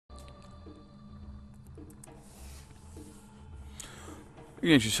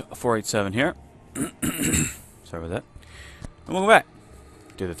Just 487 here. Sorry about that. And we'll go back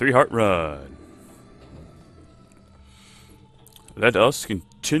to the 3-heart run. Let us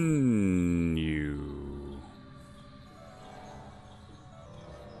continue.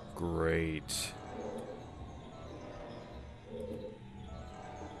 Great.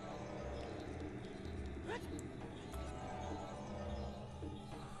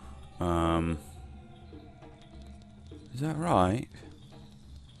 Is that right?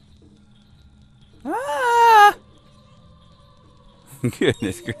 Ah!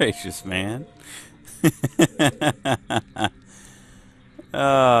 Goodness gracious, man.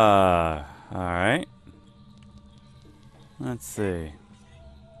 Alright. Let's see.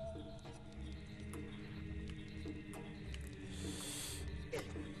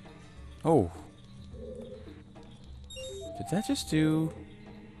 Oh. Did that just do...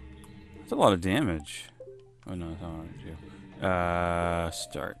 That's a lot of damage. Oh no, that's not what I do.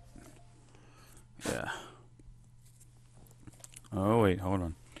 Start. Yeah. Oh wait, hold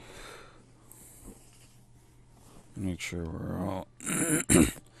on. Make sure we're all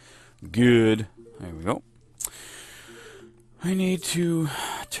good. There we go. I need to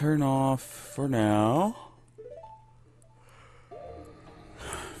turn off for now.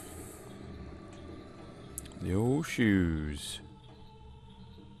 The old shoes.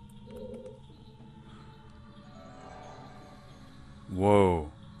 Whoa.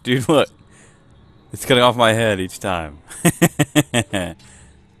 Dude, look. It's cutting off my head each time. Will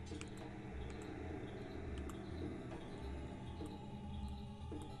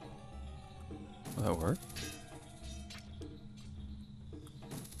that work?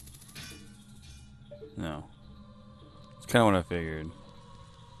 No. It's kind of what I figured.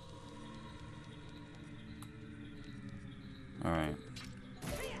 Alright.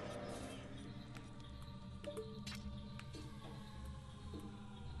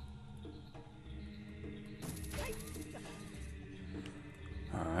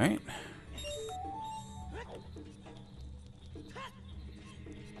 Alright.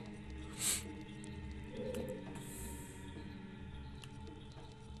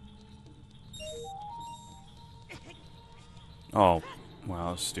 Oh, wow,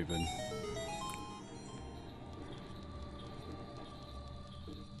 that was stupid.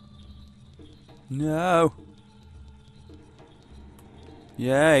 No.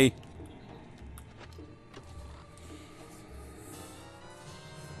 Yay.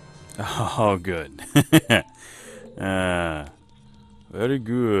 Oh, good. Very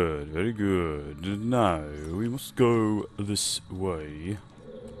good, very good. Now, we must go this way.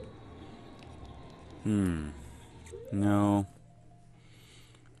 No.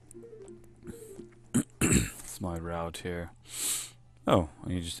 It's my route here. Oh,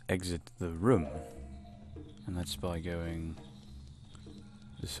 you just exit the room. And that's by going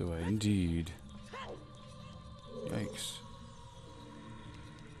this way. Indeed. Yikes.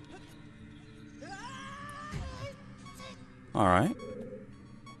 Alright.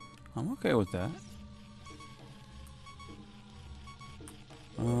 I'm okay with that.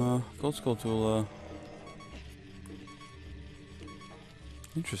 Gold Skulltula.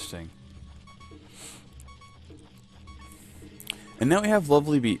 Interesting. And now we have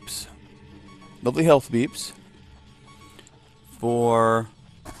lovely beeps. Lovely health beeps. For...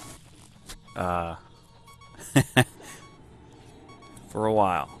 for a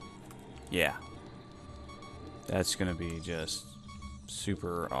while. Yeah. That's gonna be just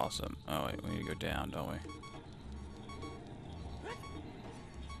super awesome. Oh wait, we need to go down, don't we?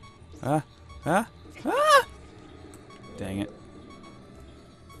 Ah! Ah! Ah! Dang it.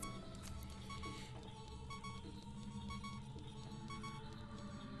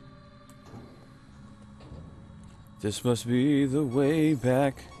 This must be the way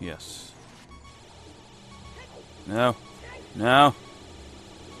back. Yes. No. No.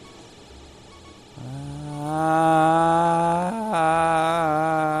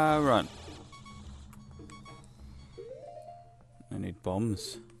 Run. I need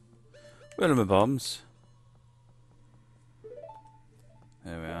bombs. Where are my bombs?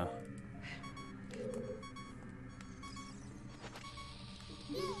 There we are.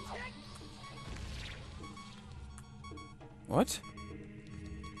 What?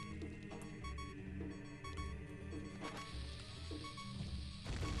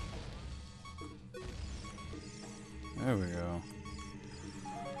 There we go.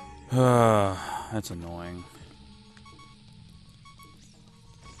 That's annoying.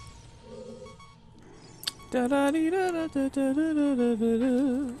 Da da dee da da da da da da da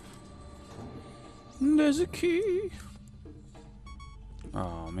da. There's a key.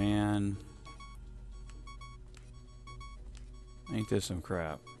 Oh man. Ain't this some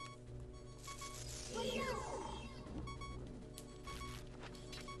crap?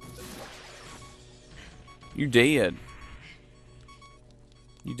 You dead.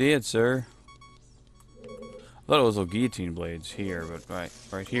 You dead, sir. I thought it was little guillotine blades here, but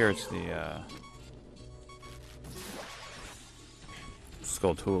right here it's the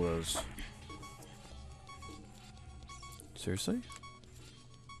Skulltulas. Seriously?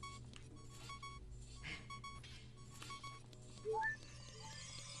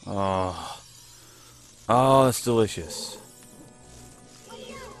 Oh. Oh, that's delicious.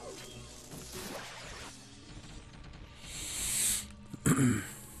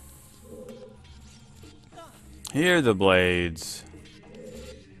 Here are the blades.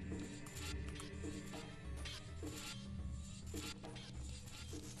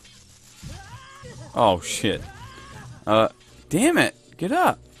 Oh, shit. Damn it! Get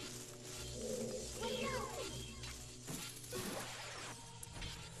up!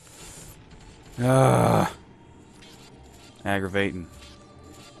 Aggravating.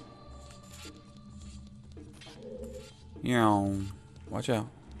 Watch out.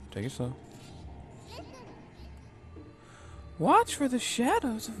 Take it slow. Watch for the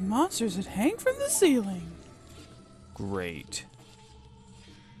shadows of monsters that hang from the ceiling. Great.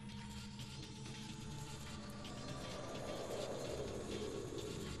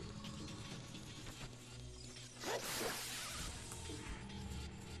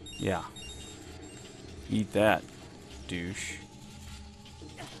 Yeah. Eat that, douche.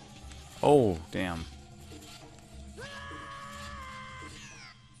 Oh, damn.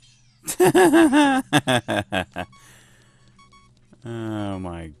 Oh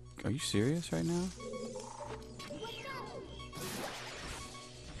my... Are you serious right now?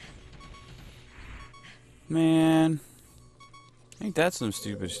 Man. Ain't that some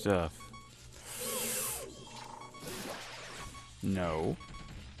stupid stuff? No.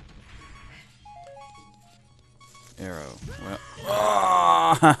 Arrow. Well...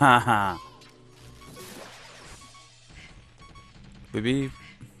 Oh! Beep beep.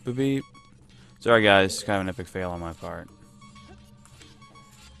 Beep beep. Sorry guys, it's kind of an epic fail on my part.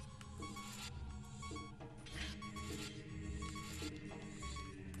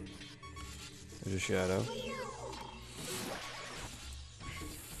 There's a shadow.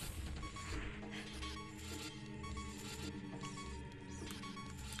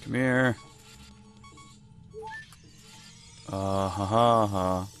 Come here. Ha ha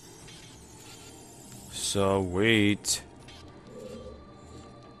ha. Sweet.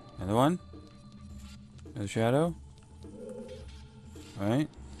 Another one? Another shadow? Right?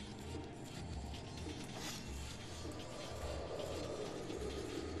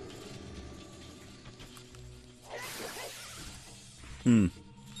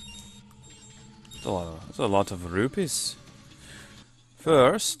 That's a lot of rupees.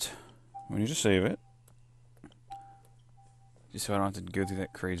 First, we need to save it. Just so I don't have to go through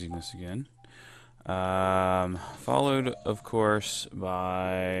that craziness again. Followed, of course,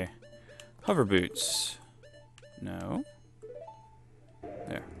 by hover boots. No.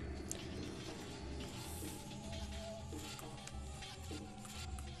 There.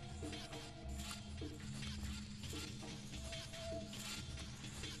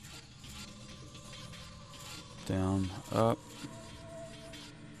 Down, up.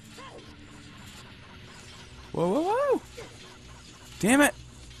 Whoa, whoa, whoa! Damn it!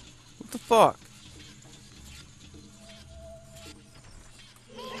 What the fuck?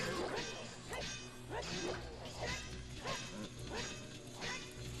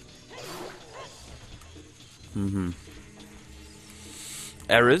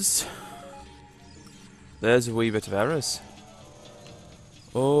 Errors. There's a wee bit of errors.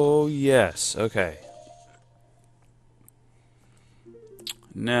 Oh, yes. Okay.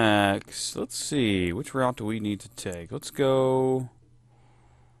 Next, let's see. Which route do we need to take? Let's go...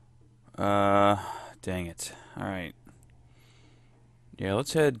 dang it. Alright. Yeah,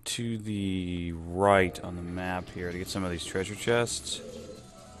 let's head to the right on the map here to get some of these treasure chests.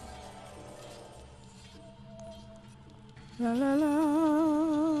 La la la,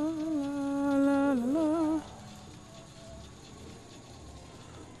 la la la,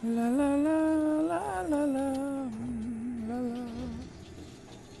 la la la, la la la, la la.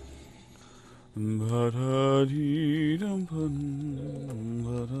 Ba da dee dum bum,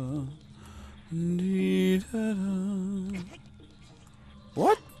 ba da dee da da.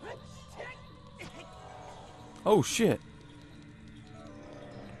 What? Oh shit!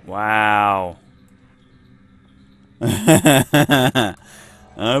 Wow. I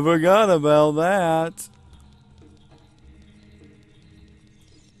forgot about that.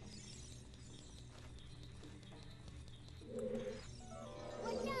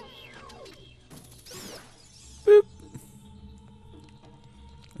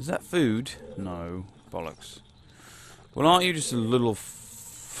 Is that food? No. Bollocks. Well, aren't you just a little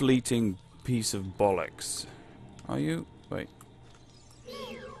fleeting piece of bollocks? Are you? Wait.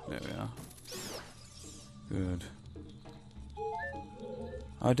 There we are. Good.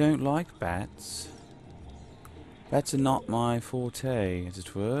 I don't like bats. Bats are not my forte, as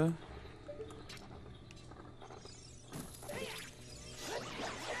it were.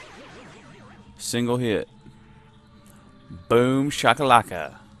 Single hit. Boom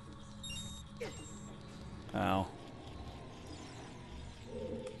shakalaka. Ow.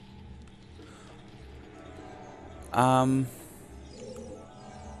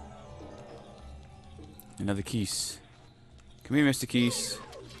 Another Keese. Come here, Mr. Keese.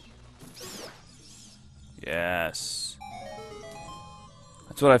 Yes.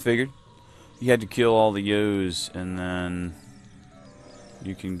 That's what I figured. You had to kill all the Yos, and then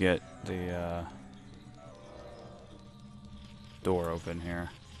you can get the door open here.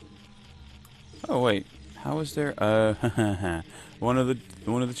 Oh wait, how is there? one of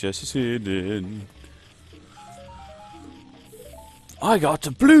the chests is hidden. I got the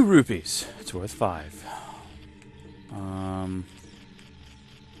blue rupees. It's worth 5. Oh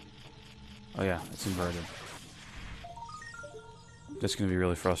yeah, it's inverted. That's gonna be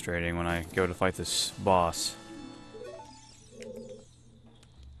really frustrating when I go to fight this boss.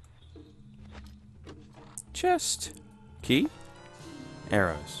 Chest. Key?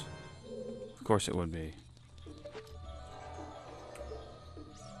 Arrows. Of course it would be.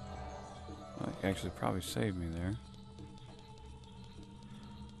 Well, it actually probably saved me there.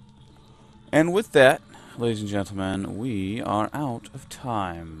 And with that, ladies and gentlemen, we are out of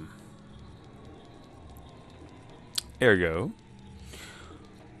time. Ergo.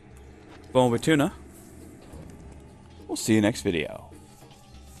 Bon tuna. We'll see you next video.